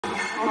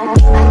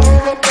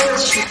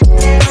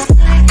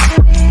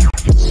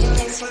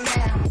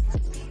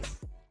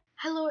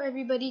Hello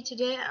everybody,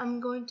 today I'm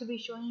going to be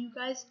showing you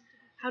guys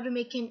how to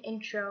make an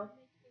intro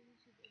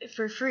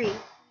for free.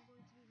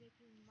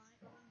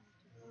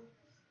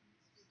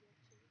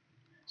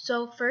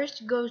 So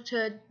first go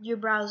to your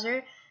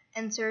browser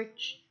and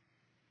search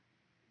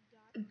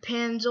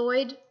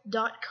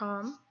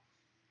Panzoid.com.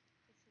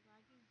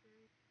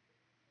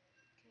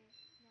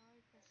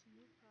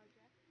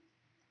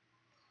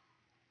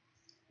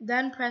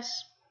 Then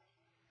press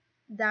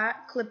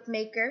that clip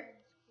maker,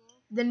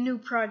 the new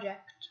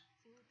project.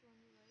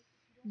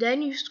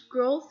 Then you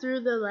scroll through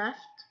the left.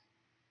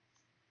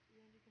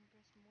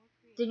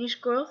 Then you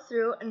scroll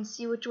through and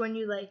see which one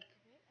you like.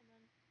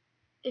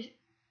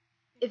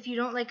 If you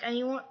don't like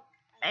any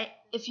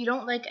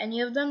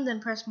of them,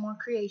 then press more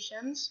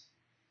creations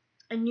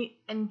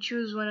and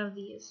choose one of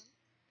these.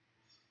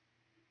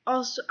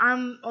 Also,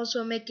 I'm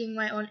also making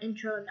my own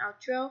intro and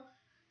outro,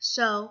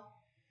 so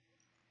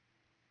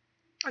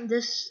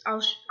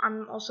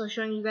I'm also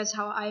showing you guys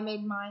how I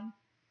made mine.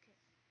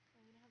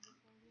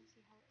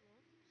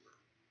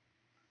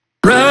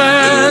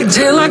 Ride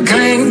till I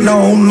can't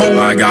no more.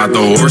 I got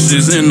the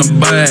horses in the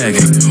back.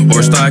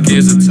 Horse stock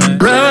is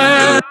attacked.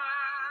 Ride.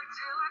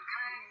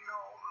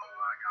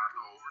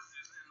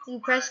 You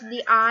press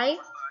the I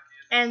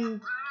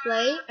and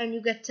play, and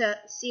you get to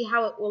see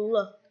how it will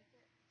look.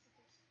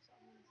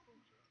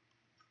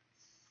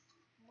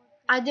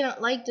 I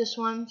didn't like this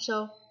one,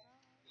 so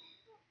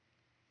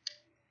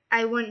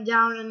I went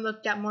down and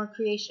looked at more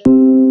creations.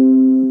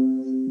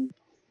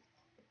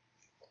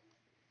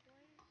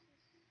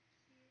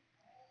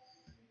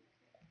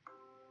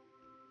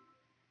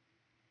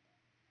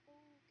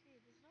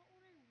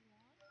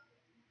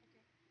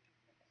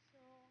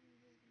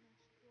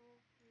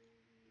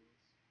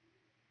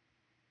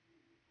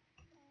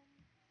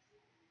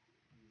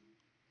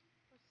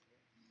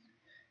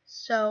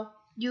 So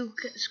you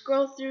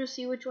scroll through,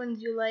 see which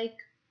ones you like.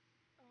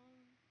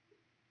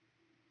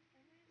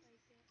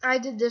 I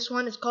did this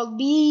one. It's called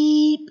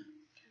Beep.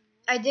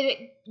 I did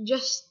it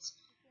just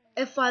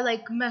if I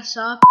mess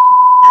up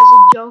as a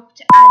joke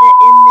to add it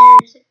in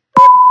there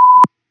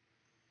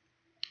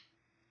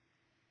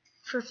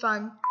for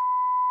fun.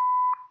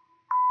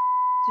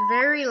 It's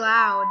very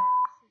loud.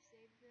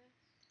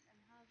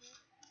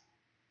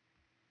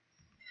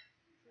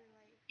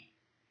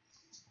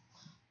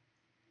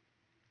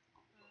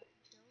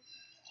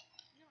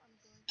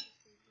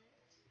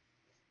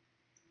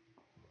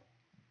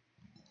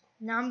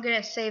 Now I'm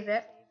gonna save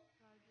it.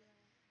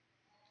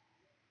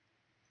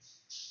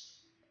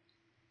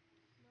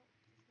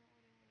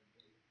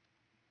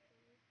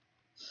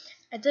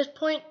 At this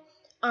point,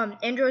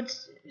 Android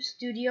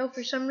Studio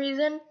for some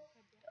reason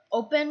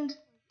opened,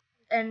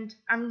 and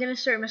I'm gonna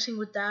start messing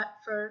with that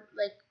for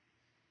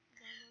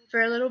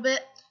a little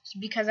bit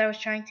because I was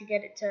trying to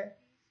get it to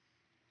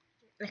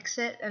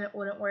exit and it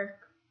wouldn't work.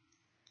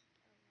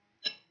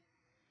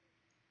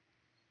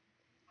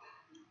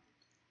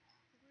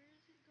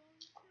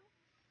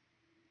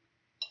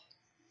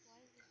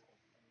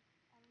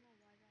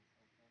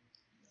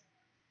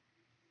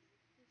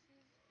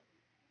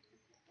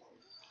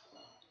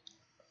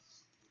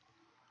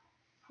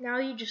 Now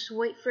you just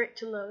wait for it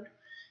to load.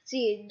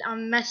 See,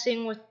 I'm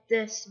messing with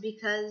this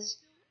because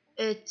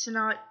it's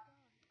not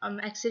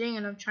exiting,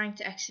 and I'm trying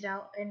to exit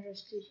out Android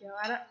Studio.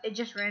 It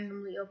just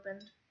randomly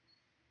opened.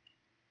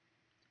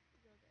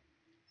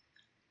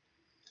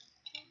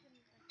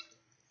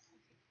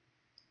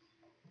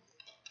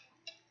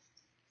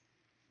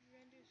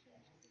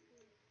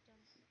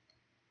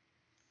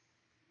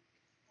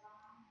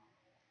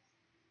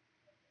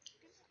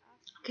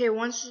 Okay,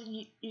 once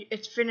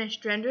it's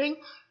finished rendering,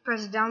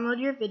 press download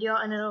your video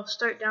and it'll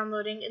start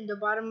downloading in the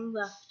bottom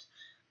left.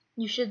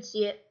 You should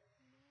see it.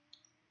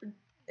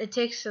 It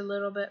takes a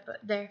little bit, but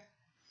there,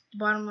 the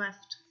bottom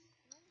left.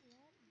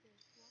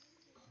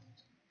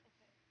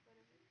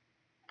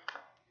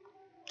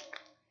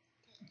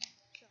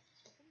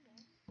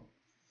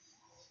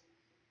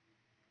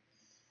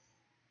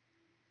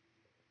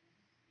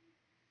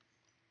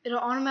 It'll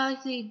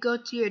automatically go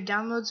to your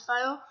downloads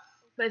file,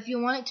 but if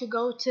you want it to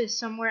go to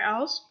somewhere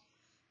else,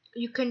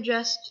 you can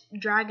just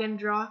drag and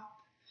drop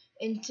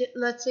into,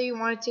 let's say you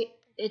wanted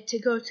it to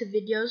go to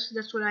videos.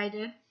 That's what I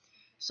did.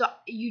 So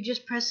you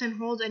just press and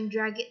hold and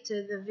drag it to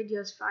the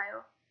videos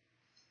file,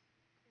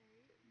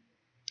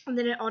 and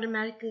then it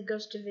automatically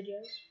goes to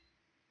videos.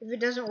 If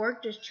it doesn't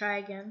work, just try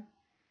again.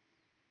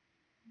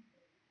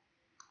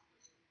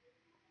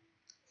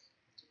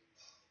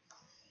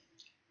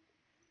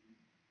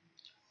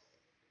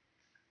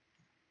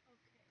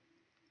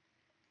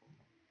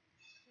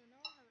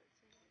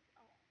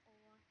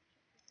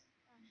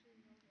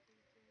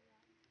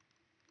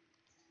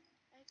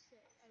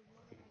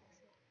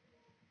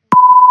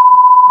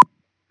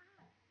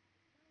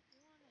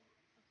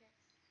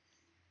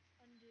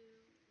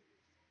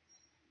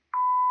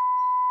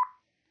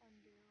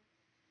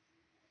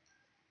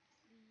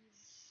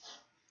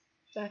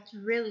 That's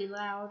really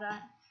loud.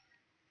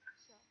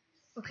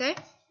 Okay,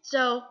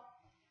 so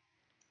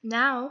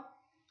Now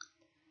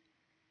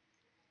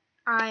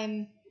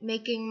I'm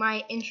making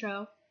my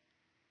intro.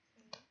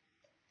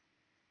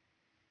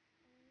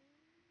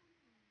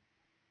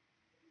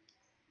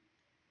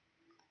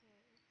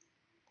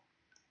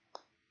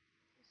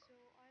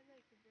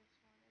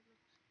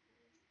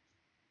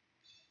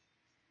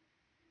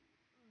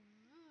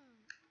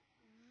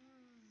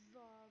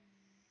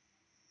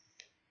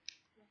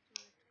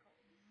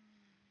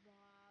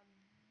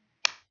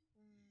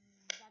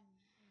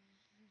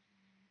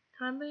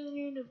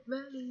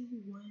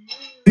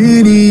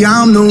 Pity,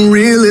 I'm the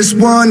realest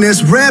one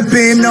that's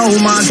reppin'. Oh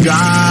my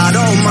God,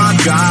 oh my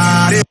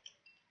God.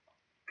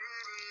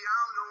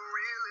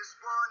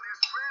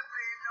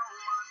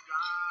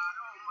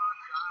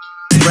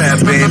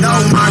 Reppin',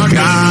 oh my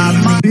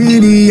God.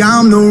 Pity,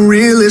 I'm the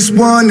realest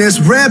one that's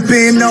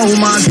reppin'. Oh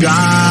my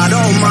God,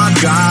 oh my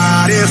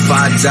God. If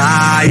I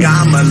die,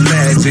 I'm a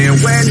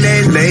legend. When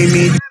they lay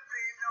me.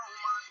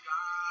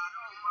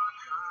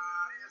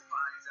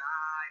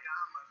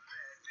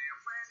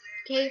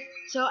 Okay,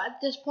 so at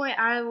this point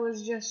I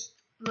was just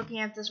looking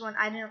at this one.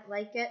 I didn't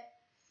like it.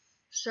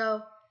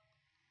 So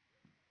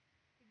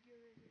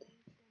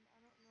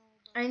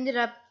I ended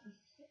up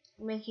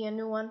making a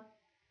new one.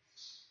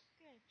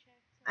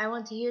 I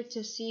went here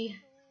to see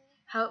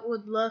how it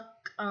would look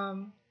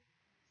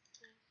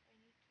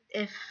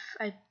if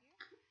I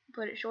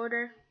put it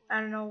shorter. I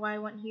don't know why I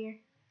went here.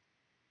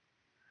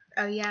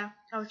 Oh yeah,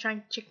 I was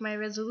trying to check my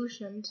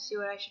resolution to see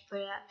what I should put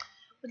it at.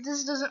 But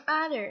this doesn't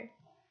matter.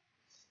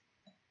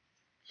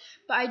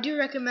 But I do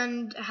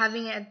recommend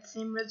having it at the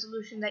same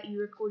resolution that you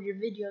record your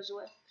videos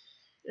with.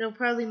 It'll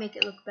probably make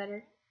it look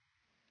better.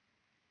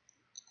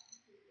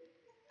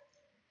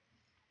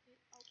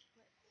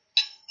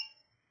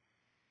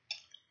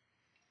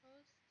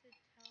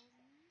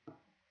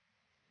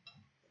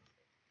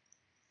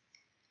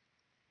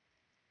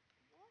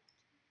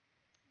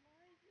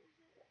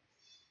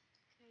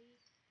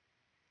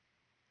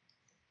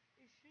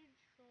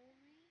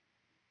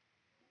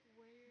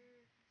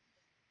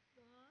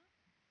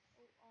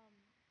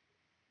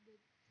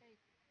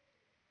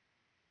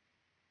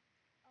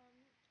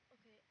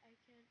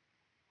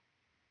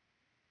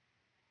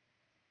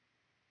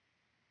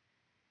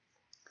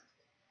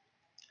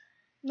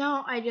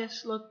 Now I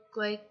just look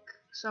like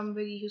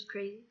somebody who's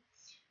crazy.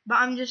 But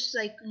I'm just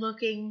like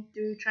looking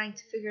through trying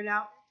to figure it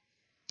out.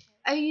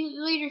 I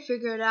later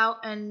figured it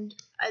out and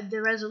the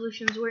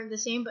resolutions weren't the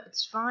same, but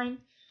it's fine.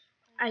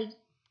 I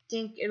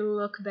think it'll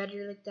look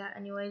better like that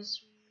anyways.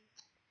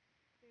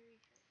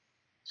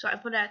 So I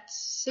put at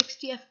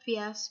 60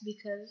 FPS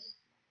because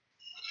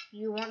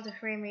you want the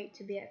frame rate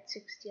to be at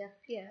 60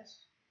 FPS.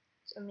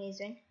 It's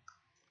amazing.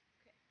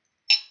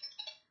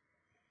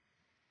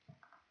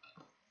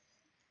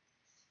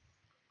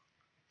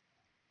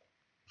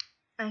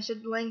 I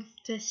set length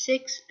to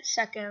 6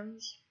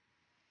 seconds.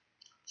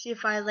 See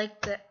if I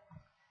liked it.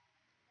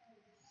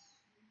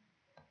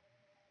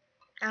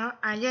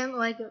 I didn't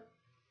like it.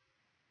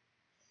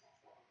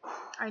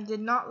 I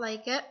did not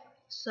like it,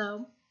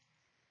 so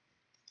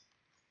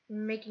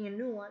I'm making a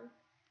new one.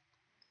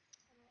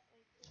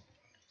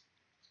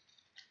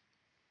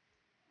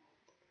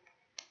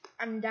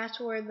 And that's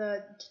where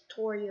the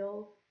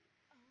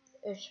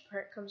tutorial-ish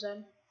part comes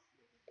in.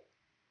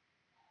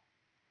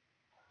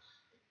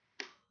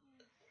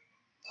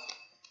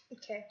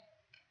 Okay.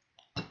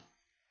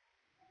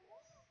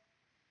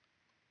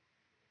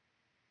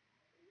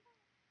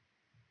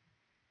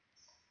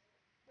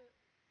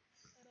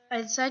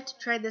 I decided to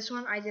try this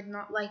one. I did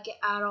not like it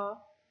at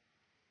all.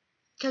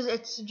 Because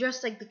it's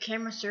just like the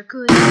camera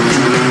circling.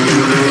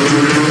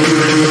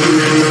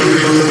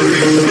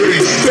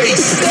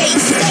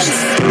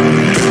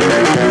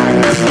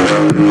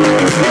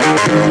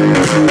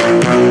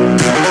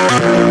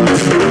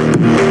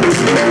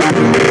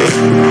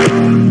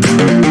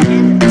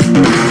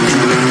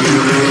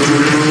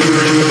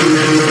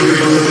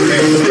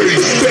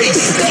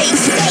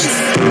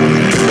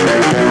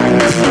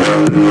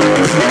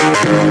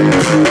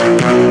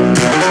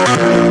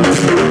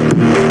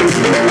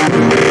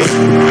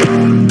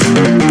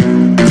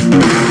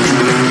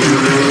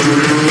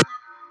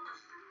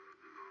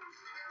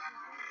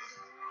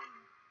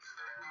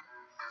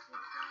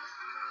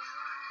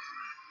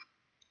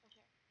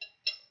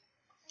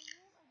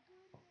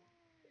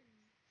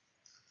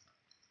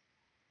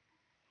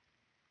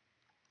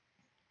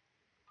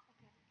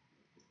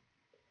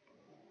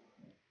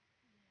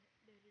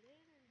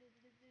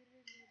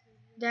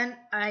 Then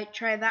I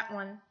try that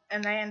one,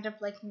 and I end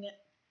up liking it.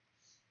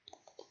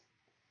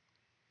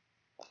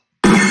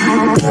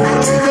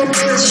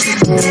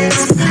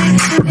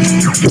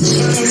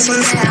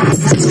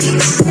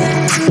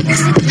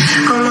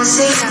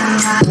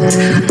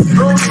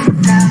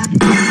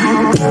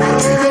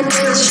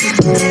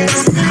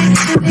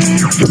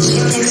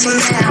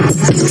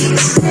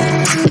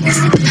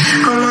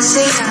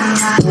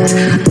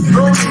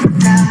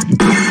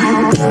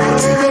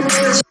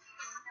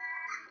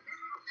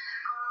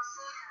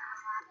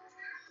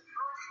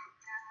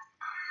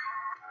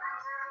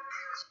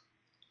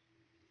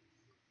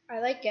 I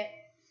like it,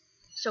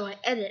 so I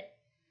edit.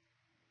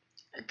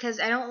 because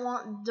I don't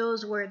want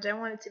those words. I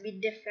want it to be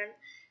different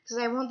because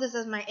I want this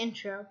as my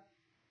intro.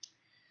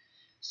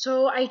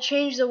 So I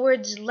changed the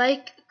words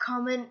like,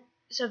 comment,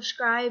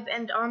 subscribe,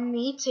 and on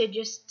me to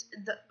just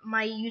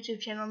my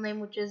YouTube channel name,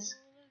 which is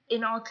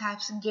in all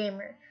caps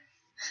Gamer.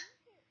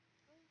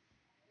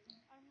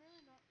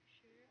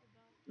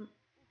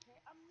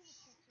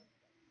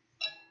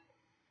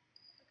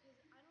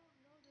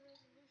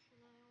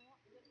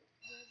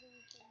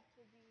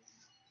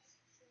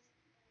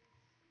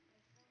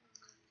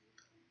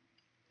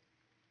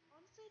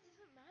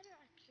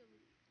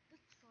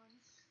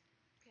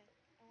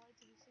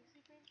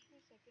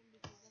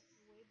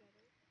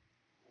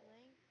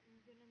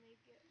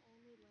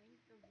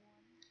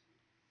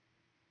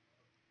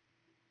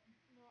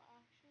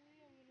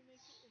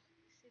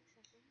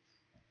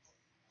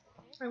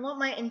 I want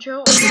my intro.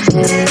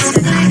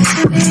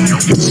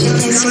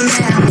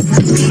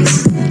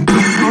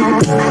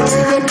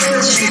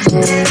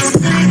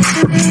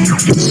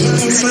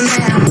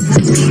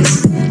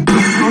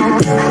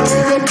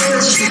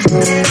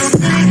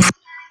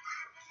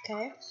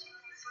 Okay.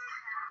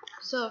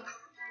 So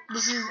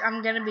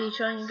I'm gonna be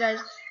showing you guys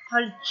how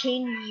to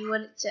change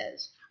what it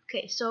says.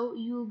 Okay, so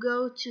you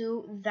go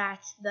to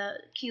the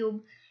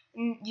cube,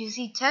 and you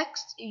see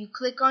text, you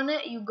click on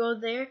it, you go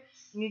there,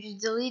 and you just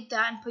delete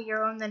that and put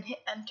your own, then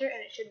hit enter,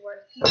 and it should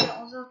work. You can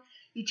also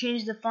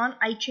change the font.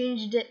 I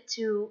changed it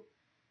to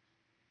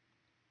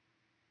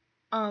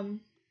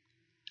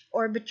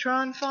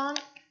Orbitron font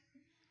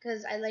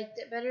because I liked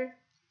it better.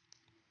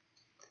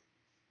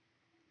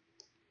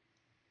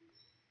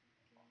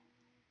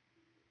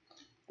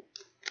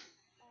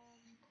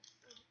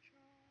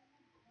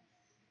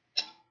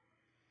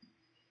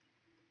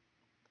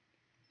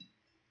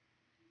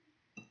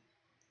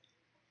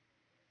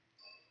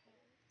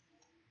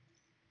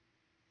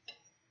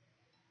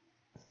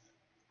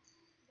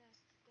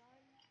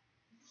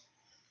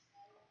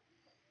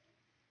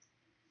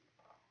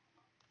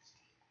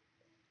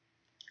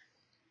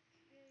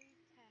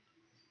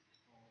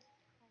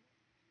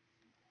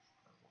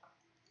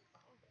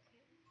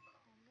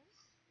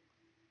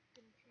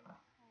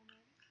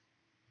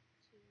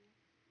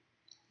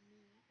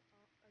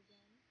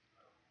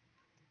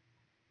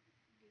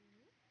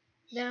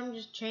 Then I'm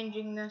just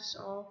changing this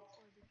all,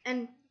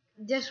 and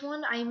this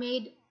one I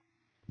made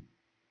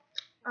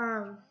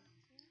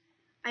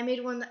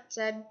one that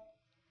said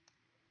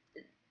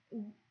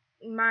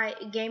my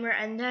gamer,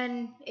 and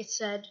then it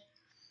said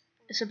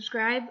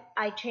subscribe.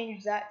 I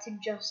changed that to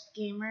just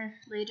gamer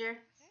later.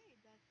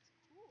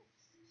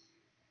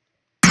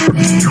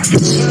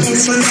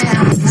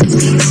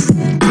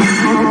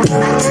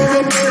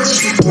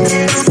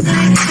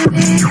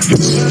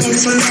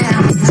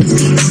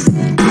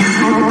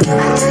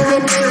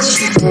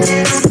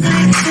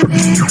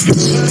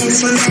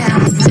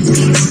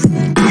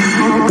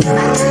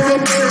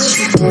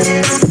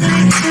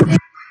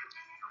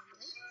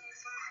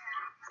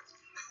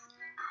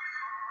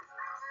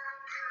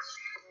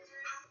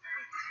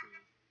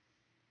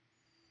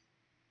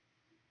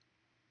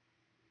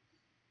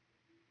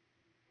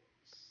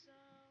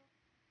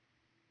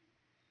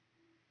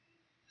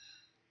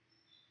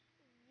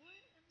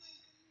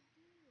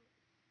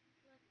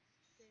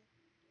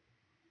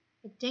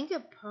 I think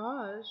it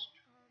paused.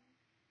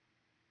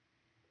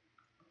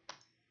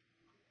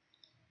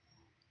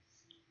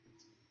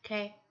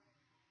 Okay.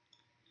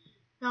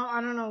 Now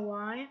I don't know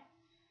why.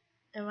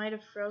 It might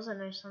have frozen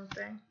or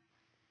something.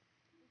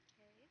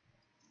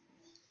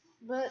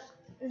 But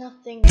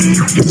nothing.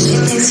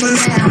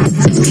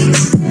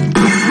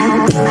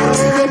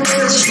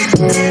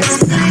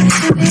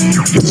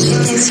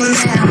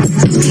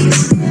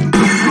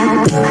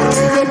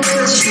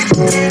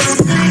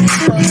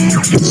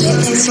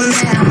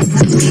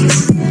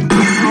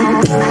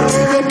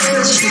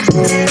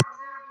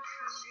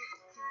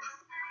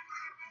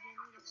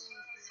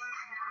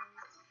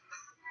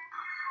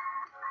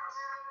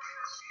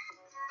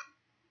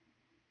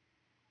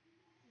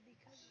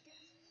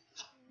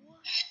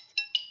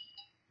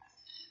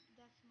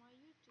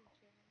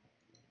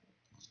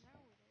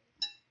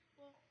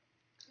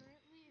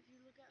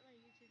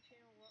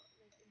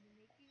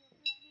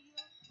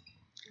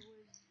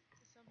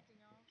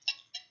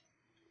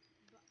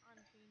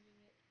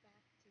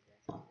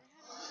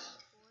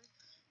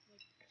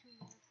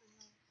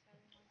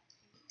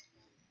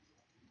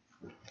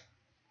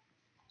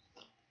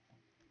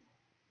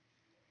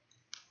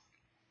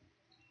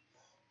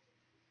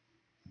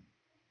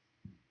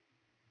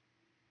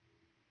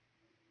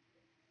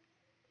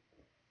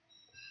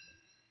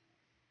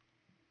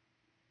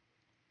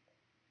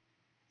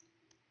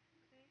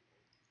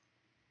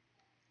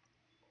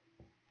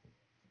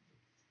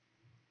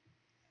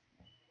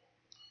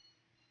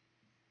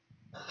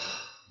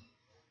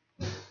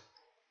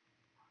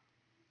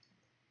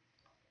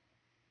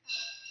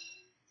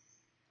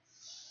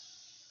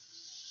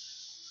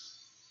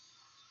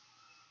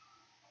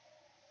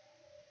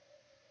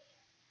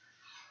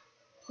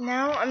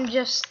 Now I'm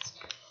just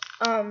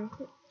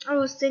I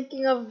was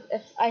thinking of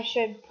if I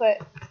should put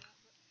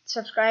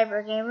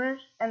subscriber gamers,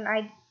 and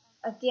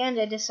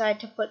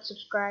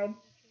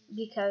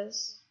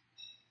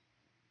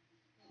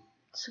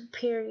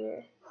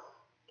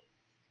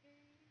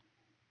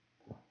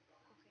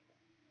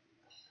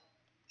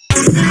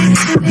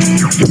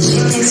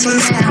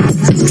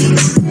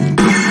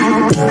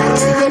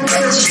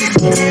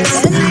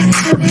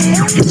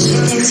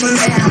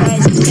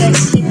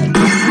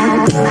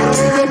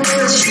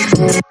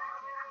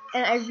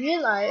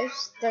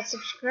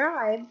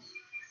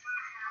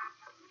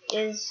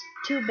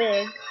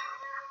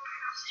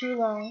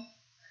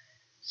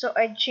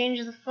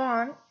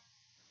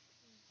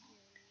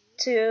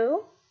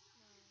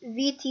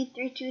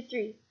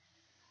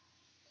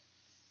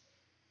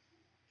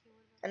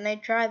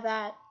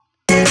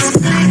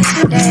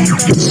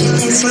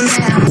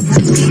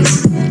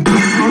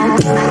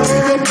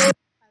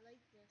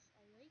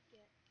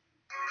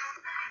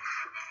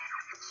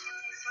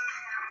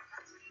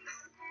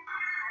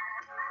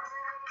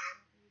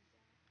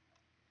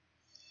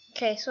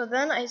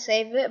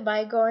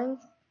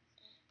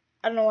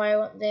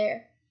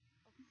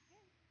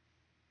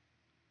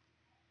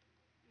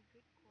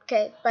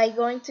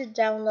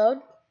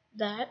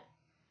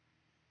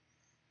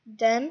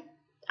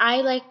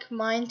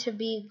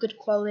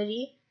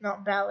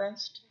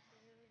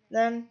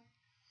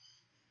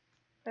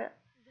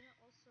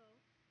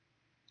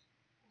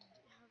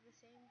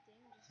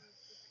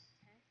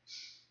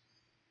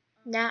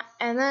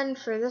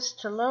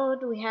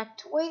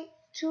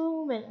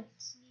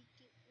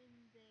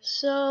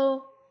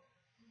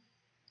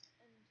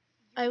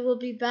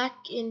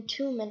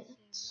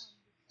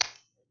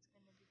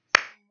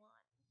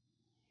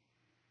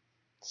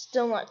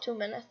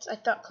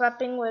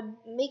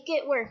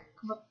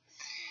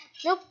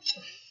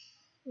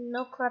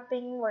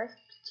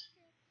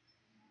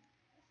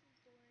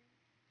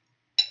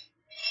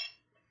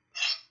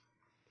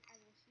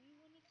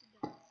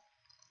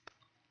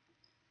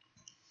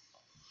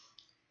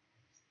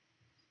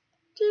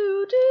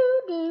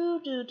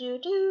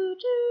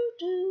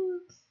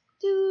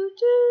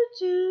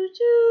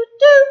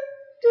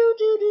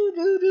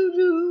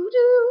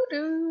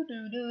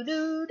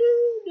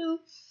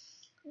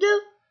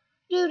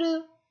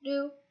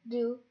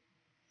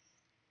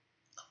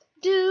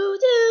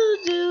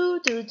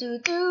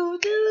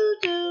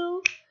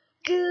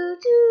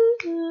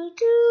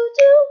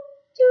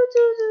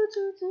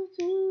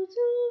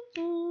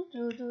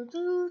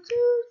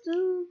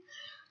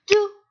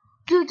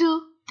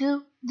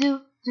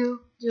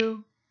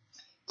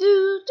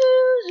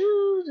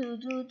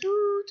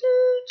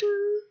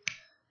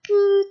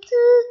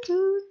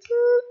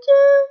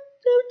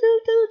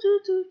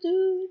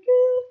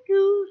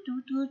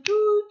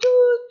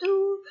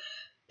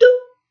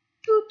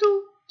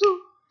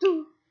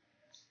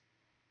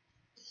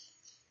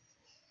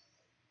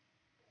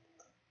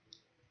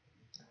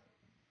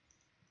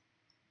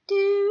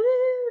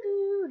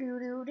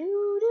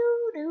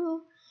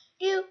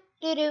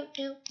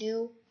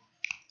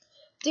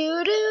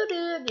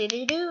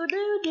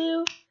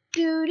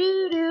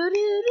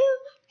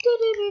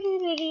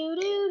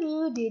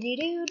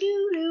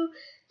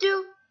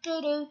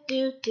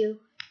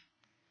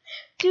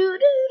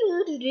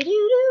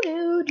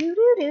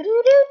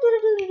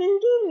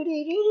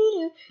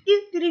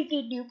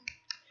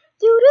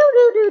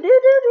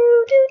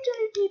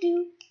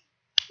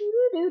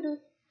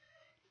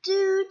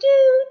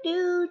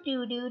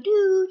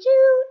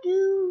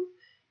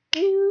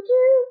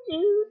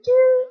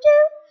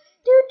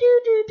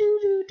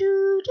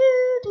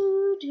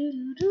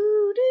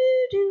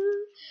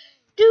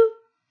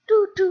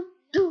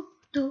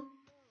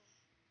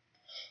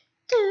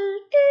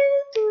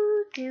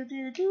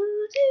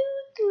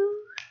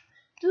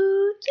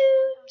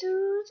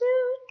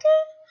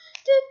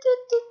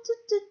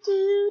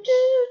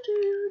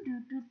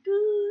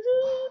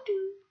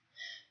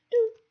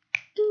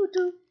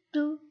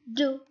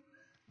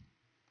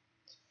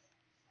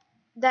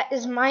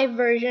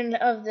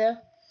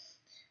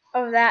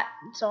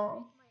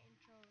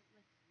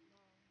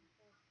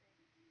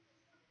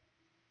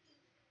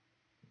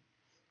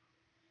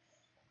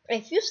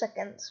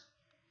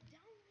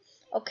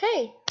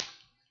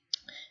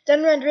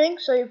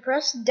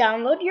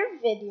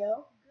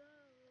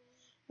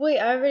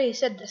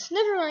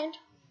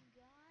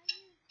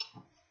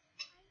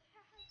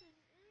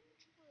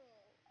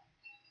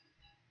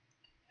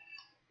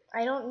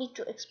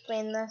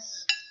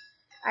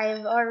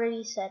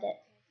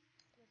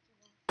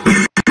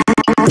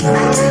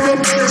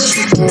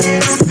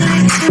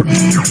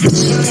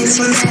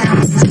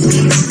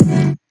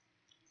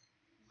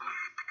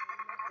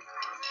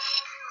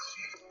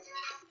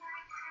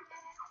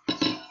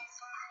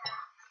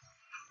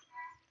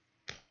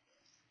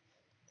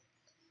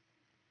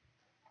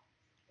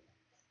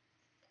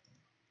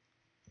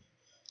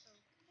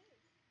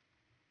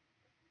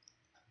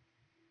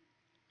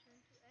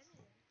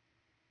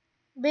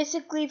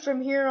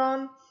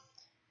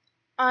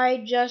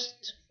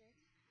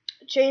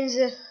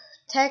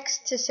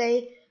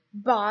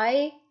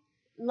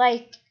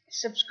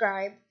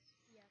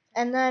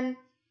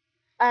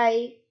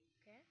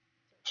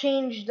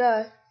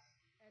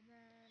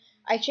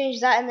I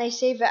change that and I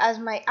save it as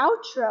my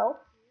outro.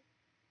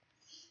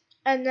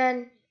 And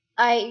then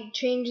I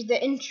change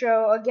the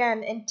intro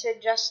again into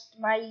just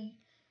my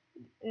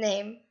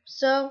name.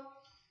 So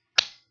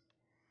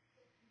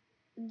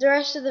the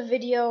rest of the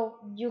video,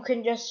 you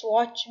can just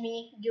watch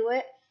me do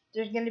it.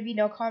 There's going to be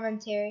no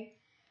commentary.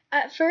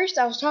 At first,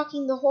 I was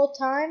talking the whole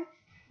time,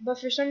 but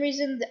for some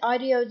reason, the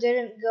audio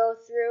didn't go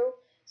through,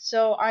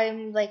 so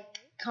I'm like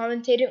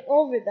commentating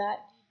over that.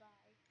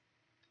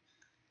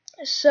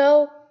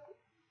 So,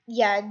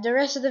 yeah, the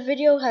rest of the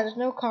video has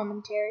no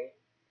commentary.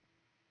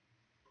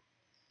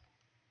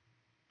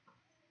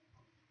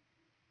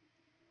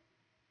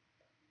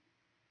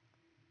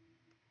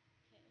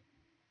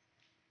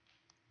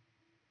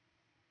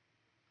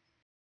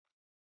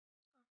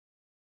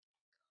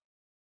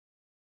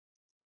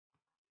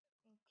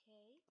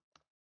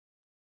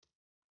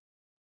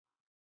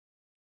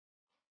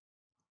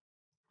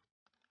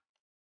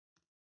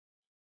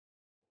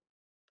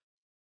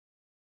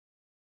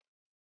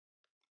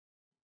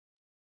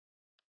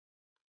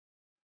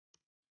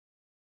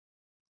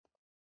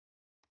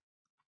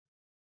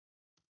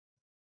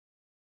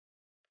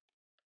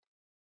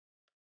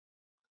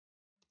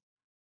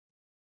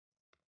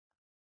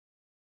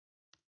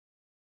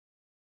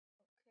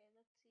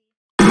 Okay.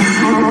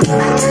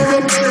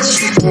 Okay, let's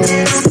see.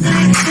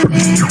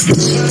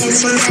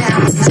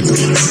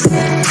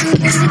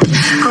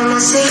 ¿Cómo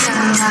se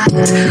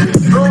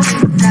llama?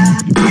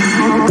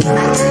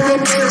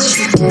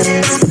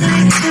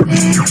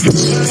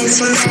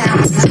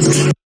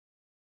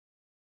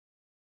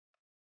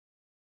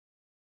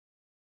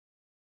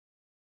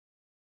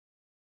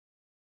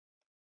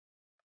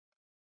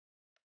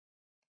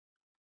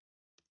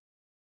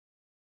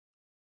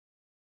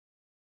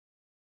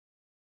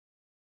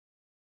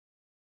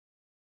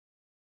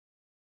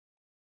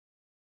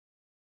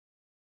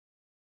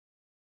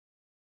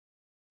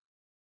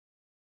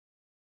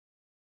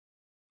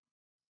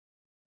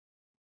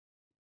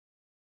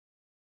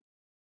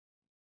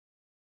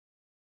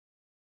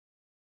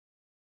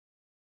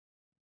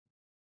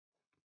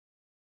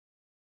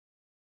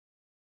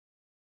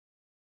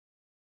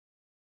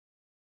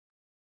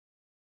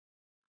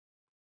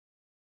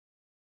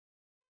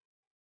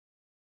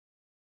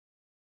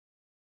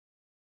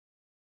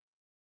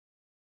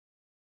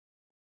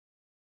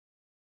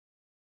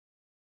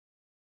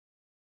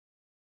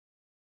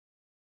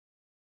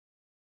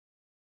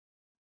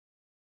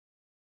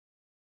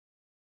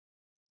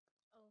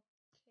 Okay.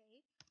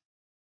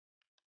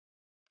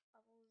 I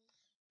was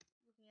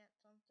looking at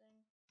something.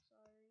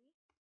 Sorry.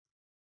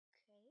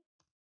 Okay.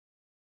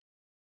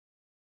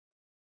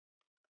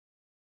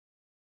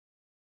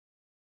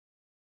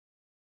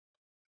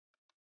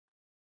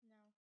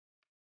 Now,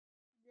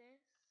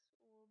 this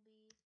will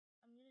be.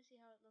 I'm gonna see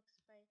how it looks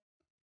if I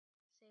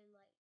say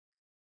like.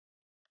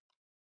 Okay.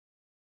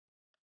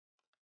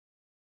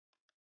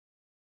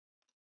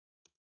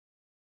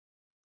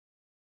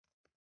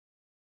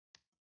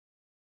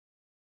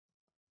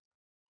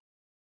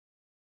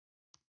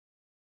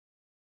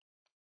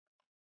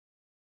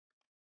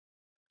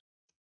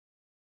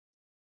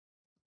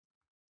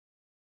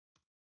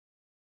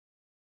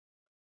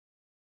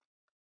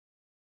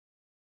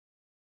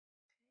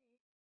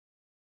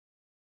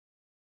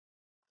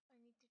 I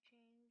need to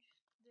change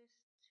this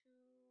to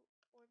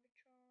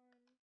Orbitron.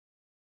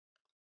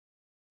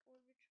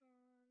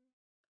 Orbitron.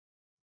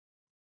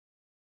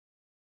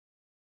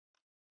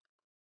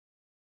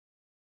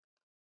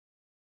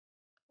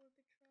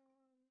 Orbitron.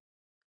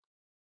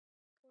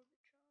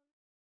 Orbitron.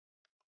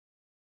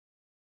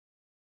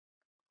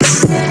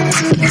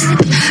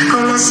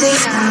 ¿Cómo se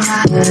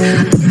llama?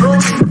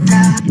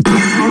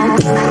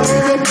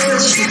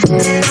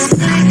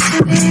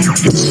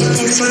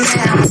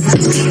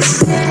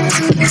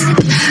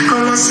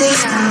 ¿Cómo se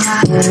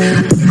llama?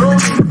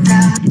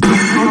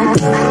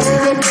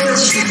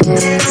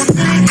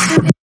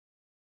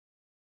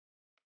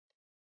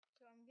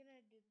 So I'm gonna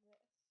do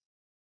this.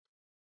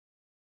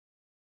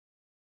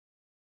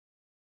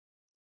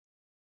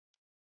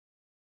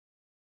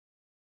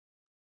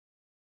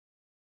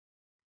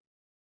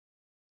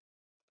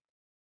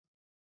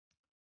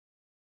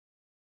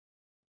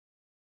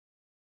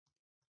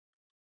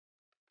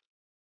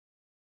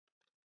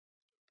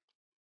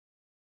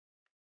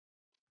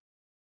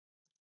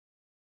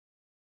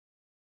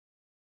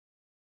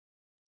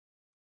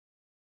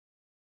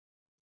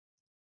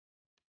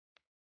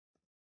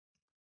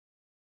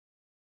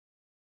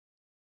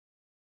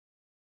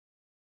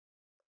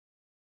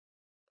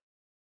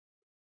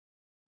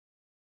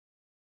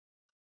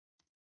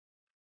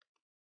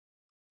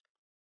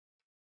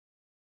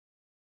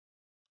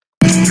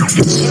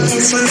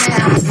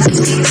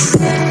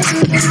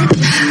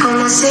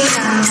 ¿Cómo se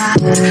llama?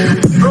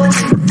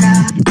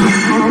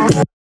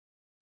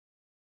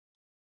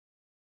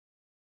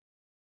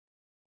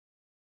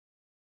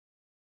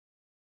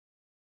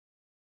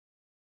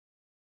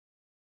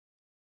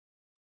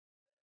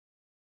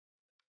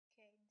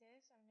 Okay,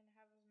 this I'm gonna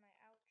have as my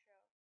outro.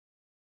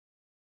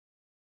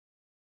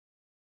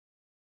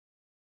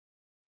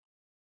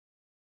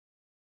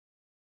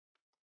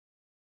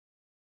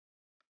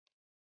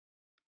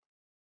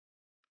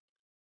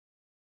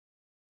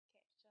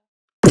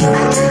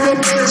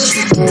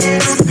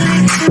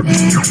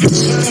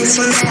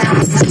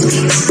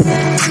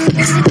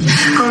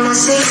 ¿Cómo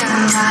se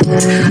llama?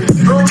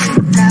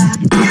 Bonita.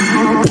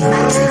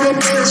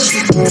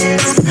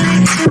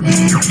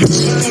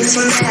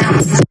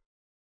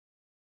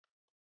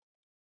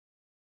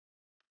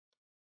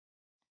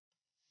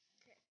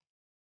 Okay.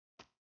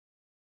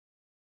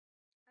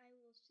 I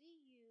will see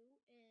you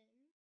in,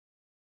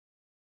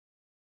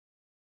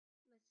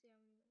 let's see how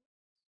many minutes. Okay.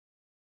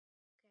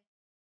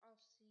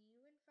 I'll see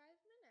you in 5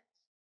 minutes.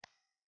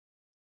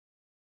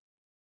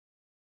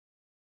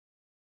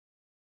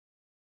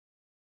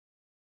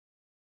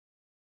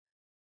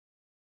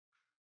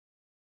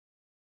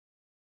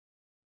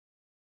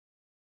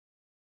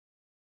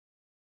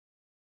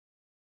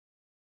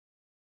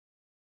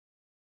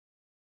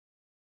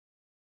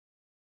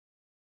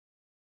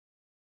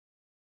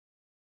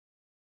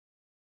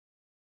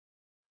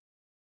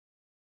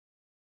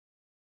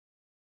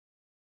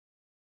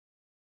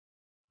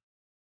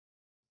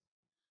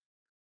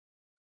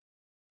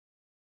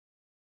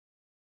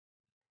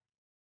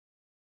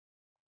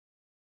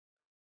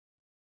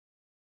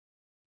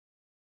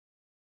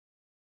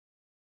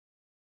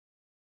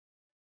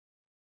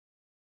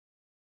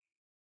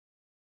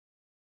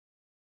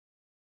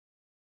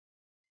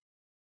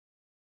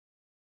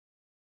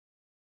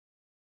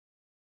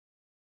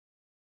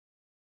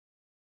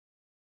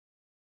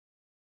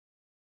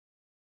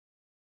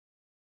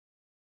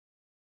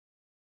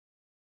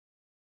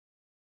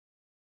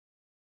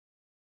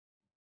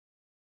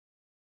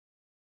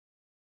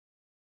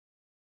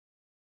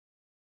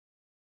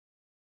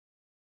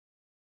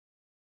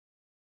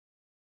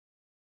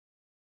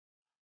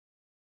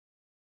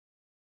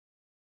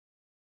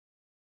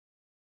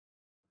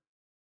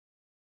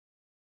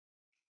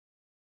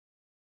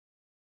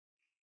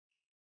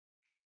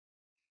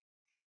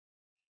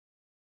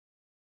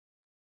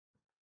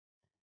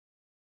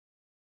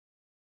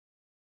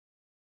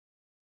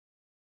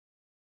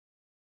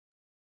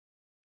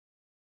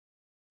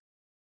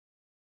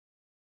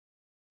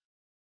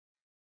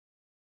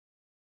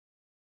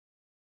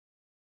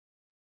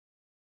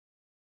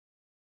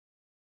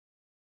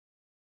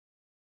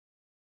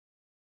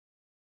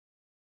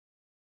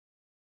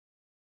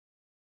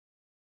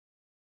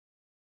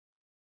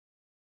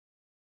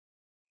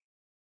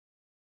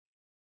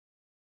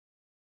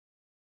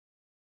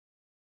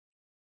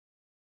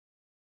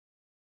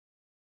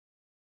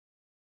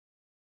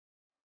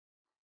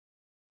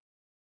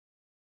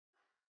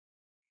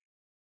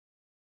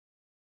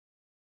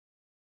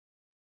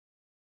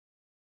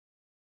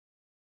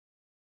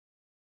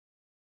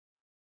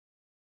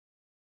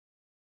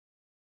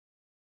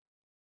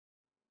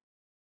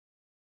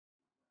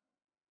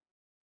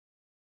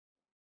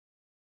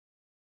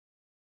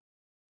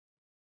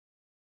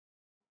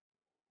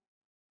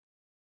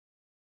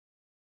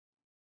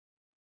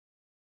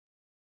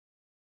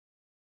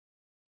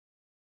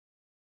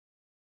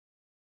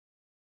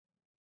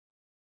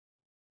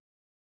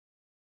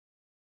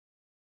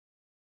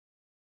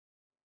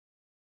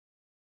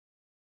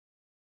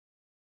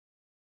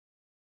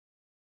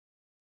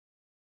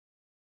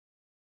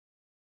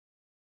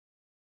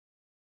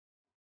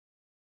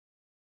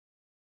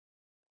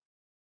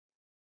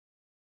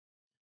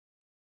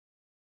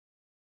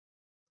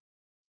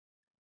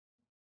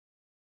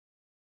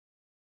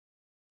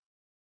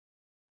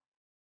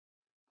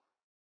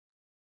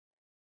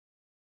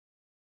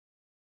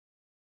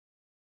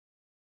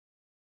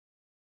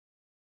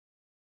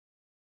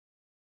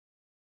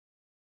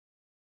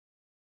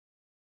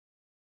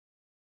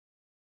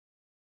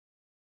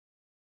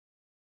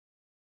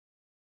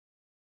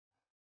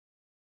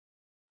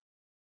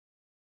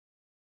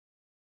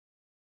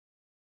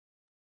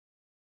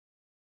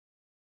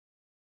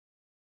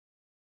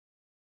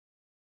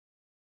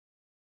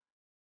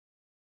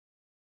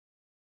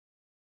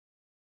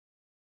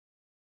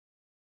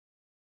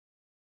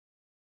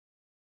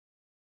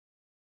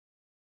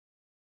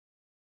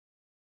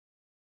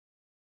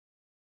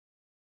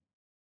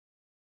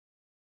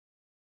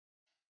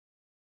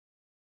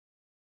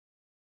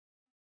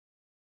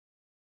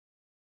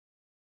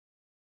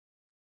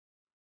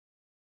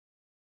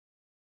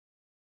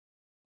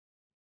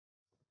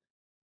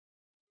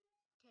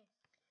 Okay.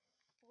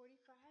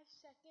 45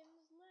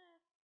 seconds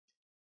left.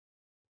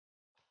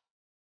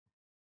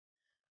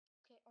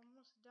 Okay,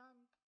 almost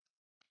done.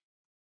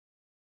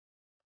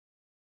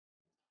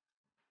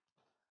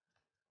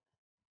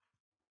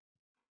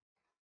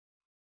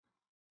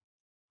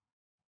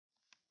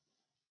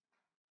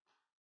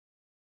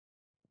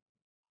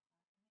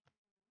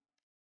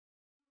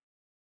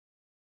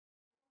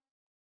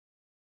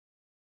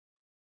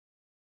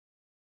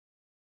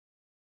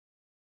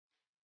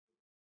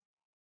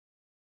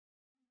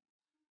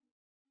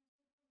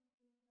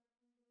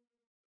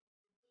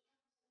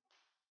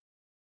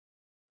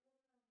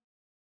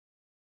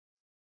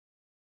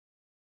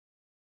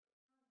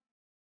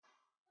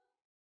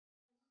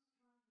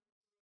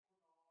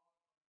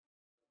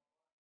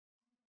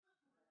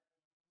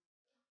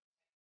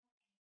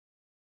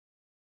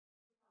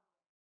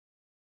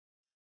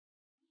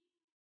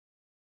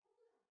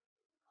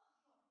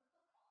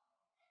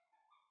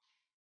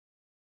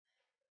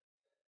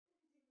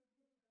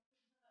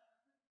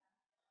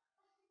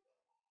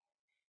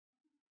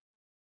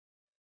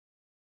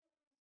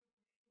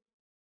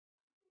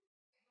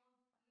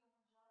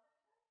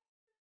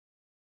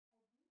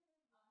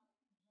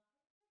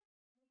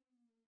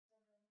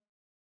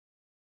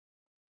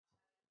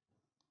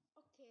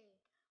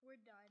 we're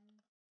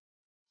done.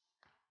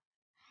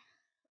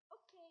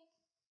 Okay,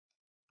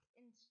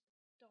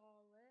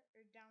 install it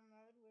or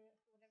download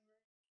whatever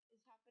is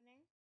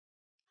happening.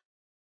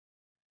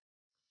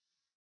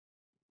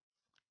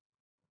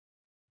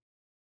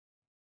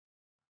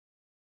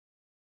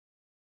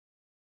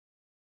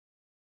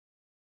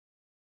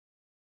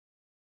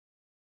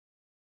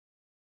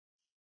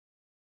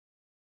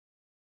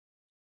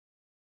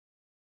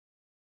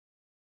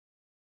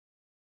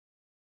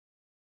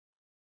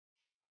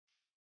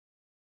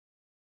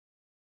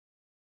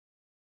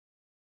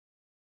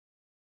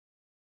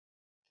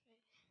 Okay,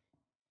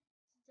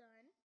 it's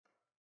done.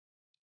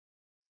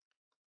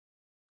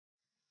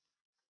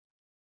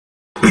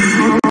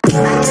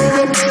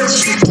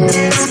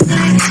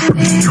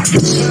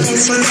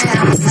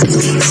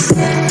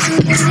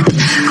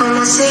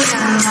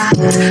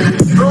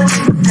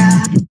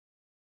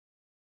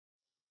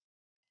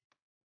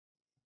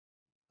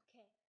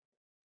 Okay,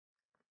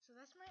 so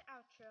that's my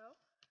outro.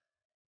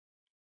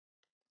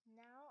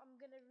 Now I'm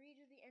gonna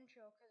redo the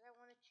intro because I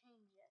want to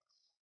change it.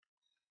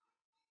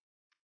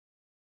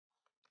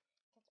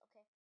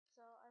 Okay,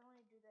 so I want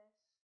to do this.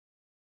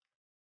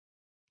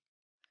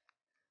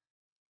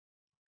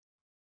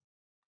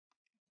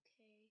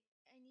 Okay,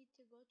 I need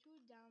to go to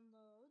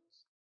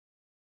downloads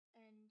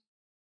and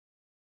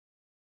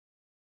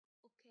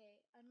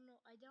okay, I don't know.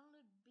 I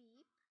download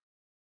Beep,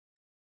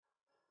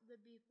 the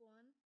Beep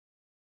one,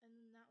 and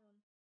then that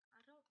one.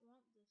 I don't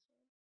want this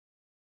one.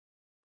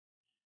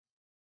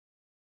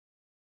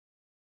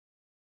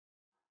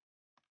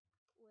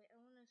 Wait, I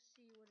want to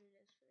see what it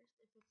is first,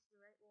 if it's the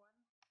right one.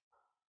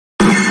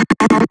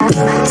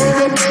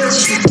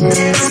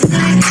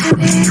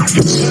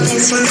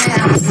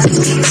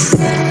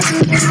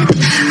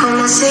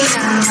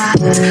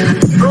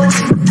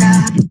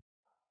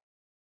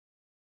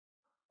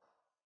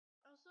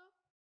 Also,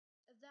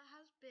 if that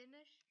has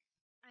Spanish,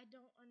 I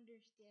don't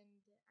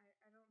understand it.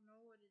 I don't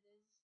know what it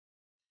is.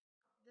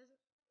 It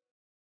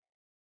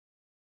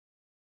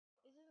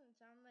doesn't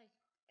sound like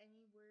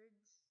any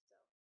words, so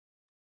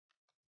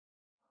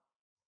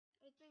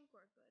I think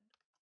we're good.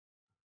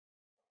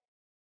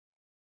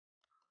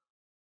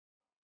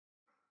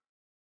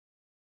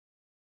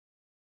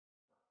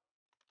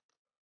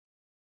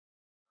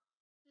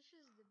 This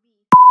is the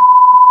beef.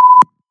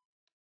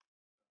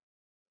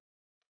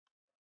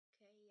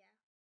 Okay, yeah.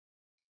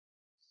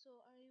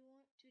 So I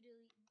want to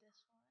delete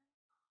this one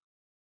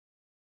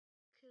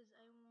because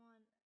I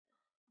want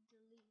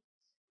delete.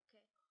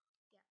 Okay,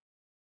 yeah.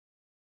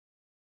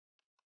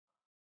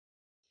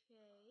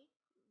 Okay,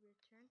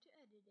 return to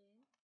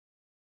editing.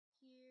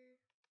 Here,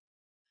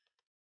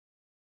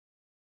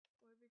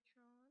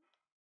 Orbitron.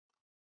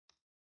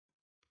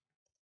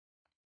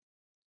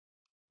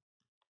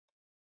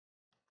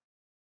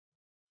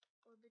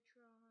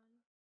 Orbitron.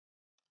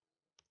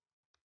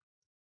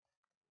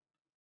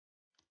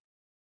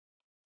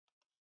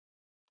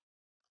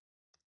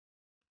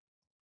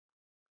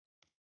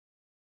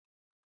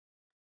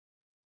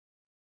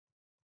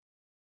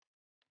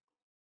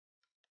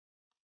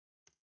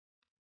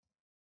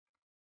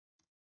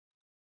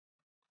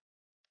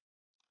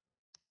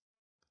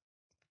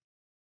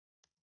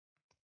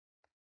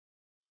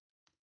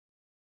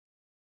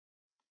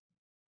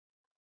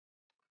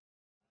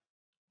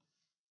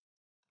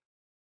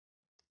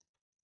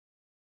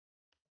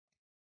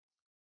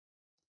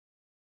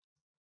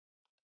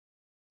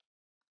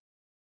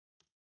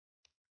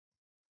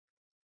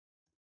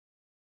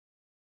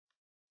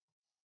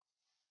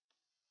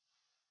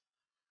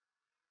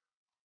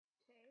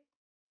 Okay,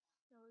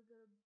 now we go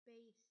to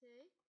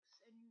basics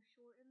and you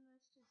shorten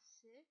this to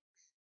 6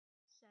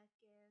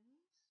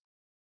 seconds.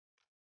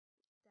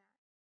 That.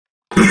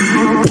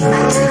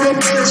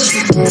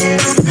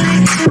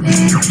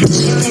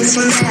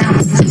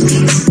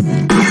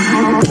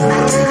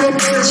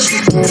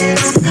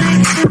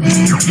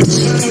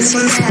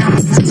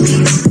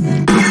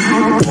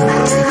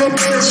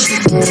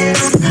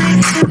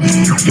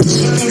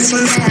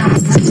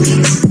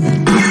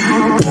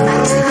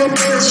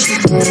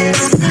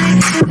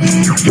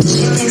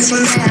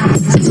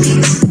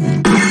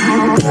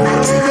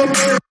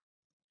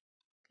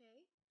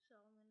 Okay, so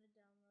I'm gonna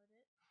download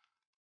it.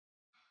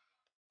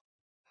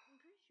 I'm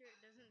pretty sure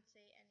it doesn't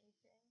say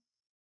anything.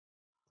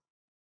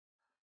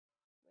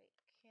 Wait,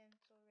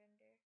 cancel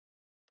render.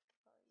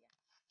 Oh yeah.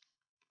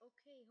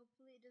 Okay,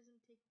 hopefully it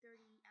doesn't take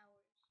 30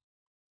 hours.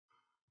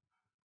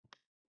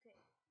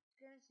 Okay, it's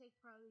gonna take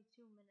probably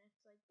 2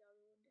 minutes like the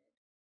other one did.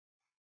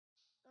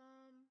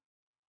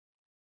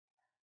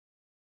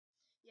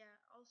 Yeah,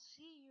 I'll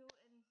see you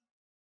in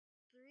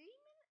 3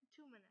 minutes?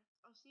 2 minutes.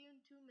 I'll see you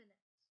in 2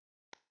 minutes.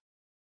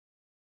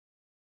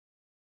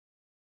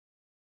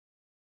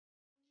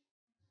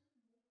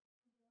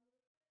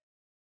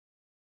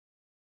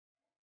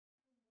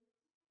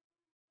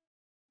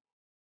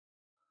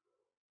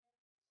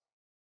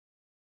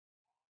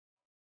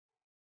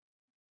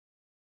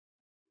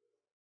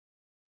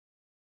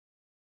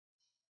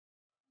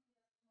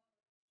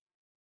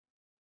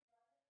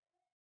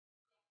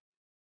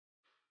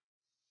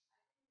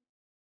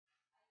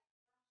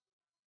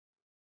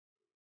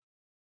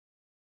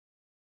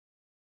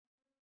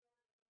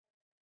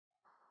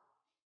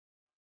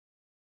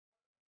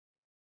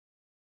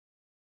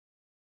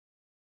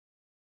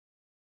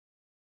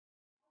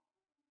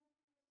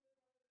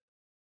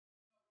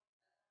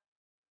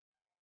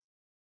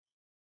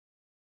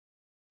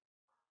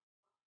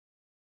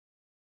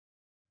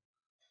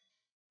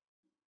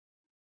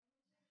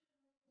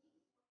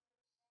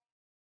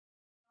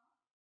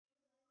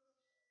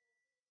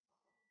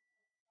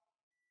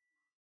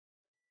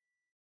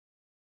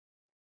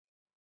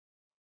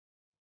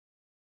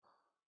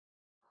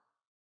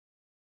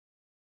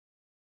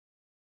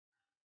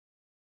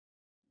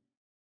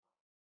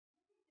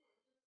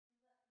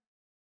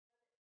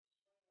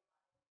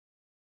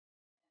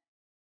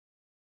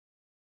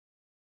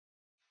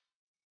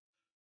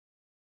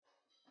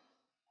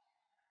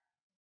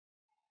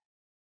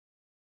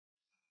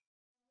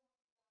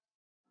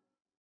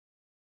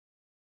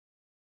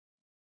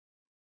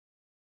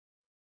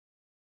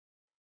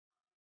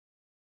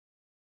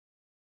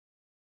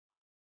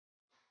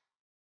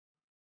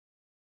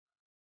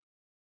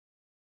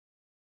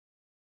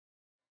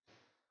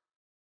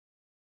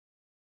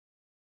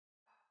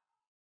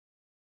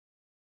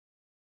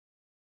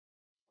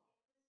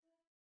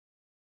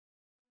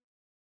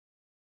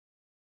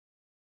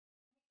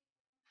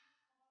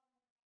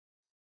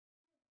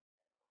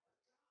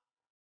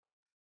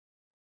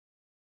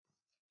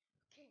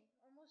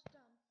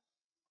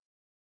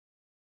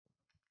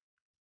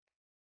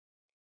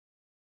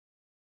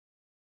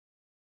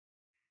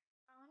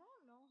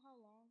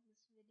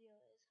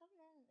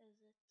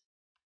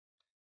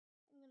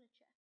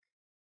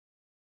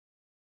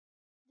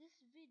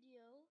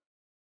 video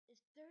is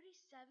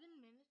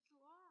 37 minutes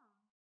long.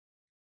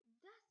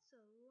 That's a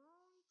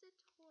long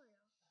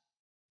tutorial.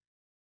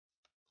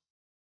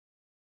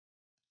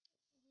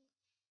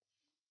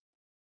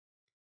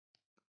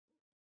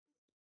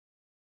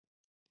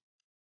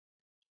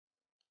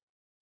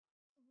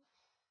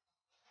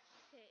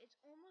 Okay, it's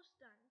almost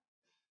done.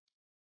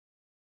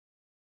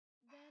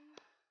 Then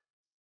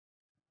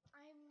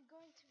I'm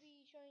going to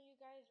be showing you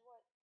guys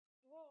what,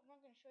 well, I'm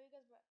not going to show you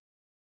guys, but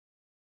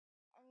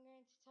I'm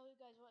going to tell you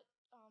guys what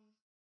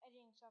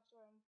editing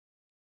software I'm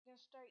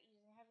going to start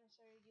using. I haven't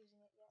started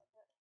using it yet,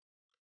 but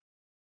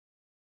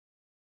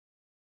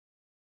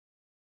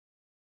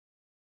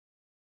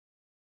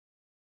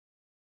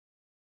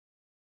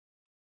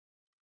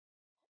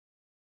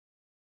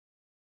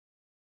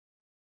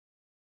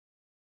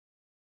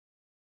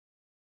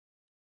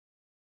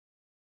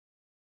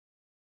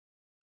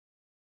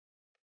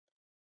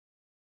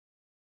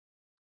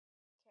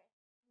okay,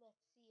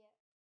 let's see it.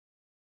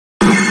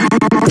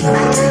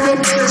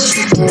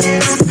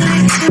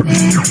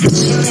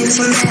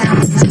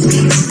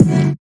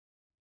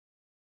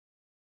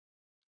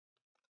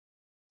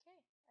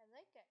 Okay, I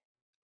like it.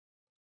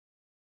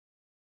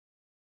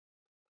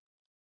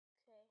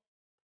 Okay,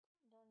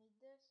 don't need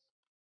this,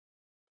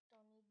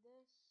 don't need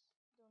this,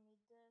 don't need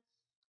this.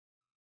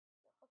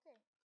 Okay,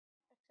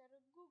 exit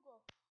of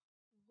Google.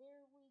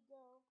 There we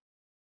go.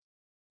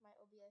 My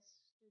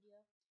OBS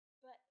studio.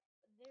 But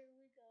there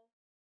we go.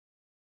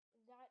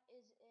 That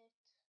is it.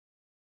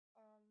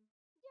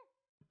 Yeah.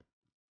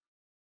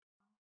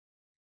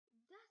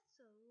 That's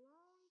a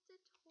long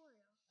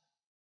tutorial.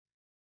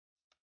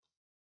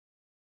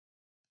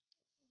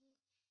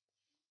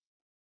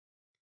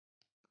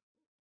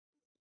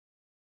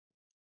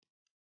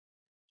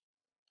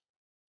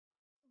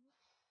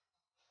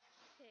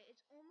 Okay,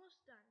 it's almost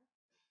done.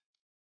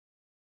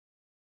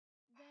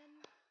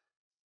 Then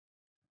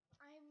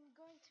I'm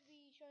going to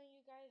be showing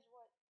you guys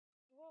what,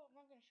 well, I'm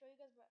not going to show you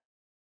guys, but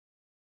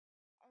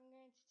I'm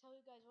going to tell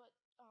you guys what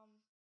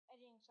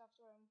editing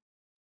software I'm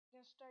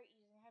going to start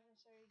using. I haven't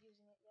started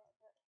using it yet,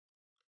 but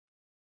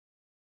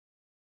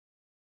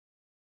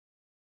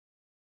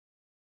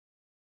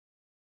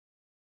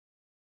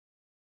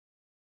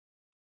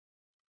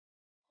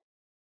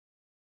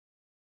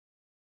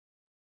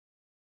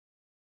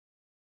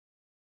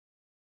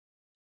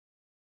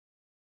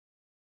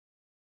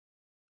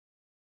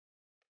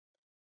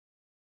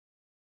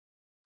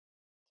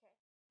okay,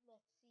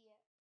 let's see it.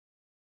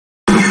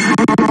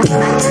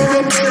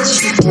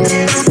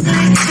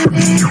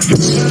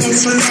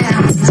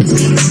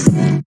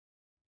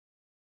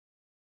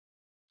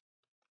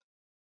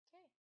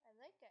 Okay, I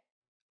like it.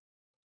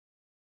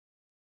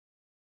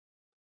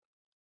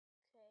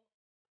 Okay,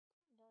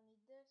 don't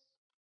need this,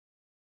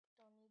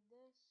 don't need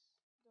this,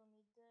 don't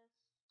need this.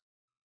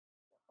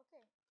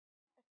 Okay,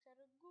 exit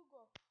of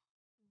Google.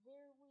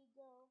 There we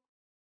go.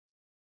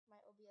 My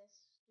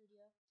OBS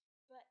studio.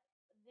 But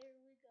there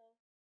we go.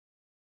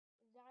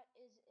 That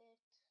is it.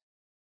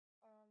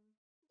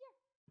 Yeah.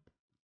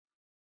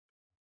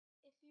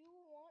 If you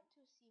want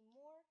to see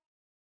more,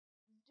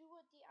 do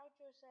what the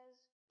outro says,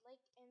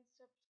 like and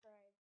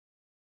subscribe.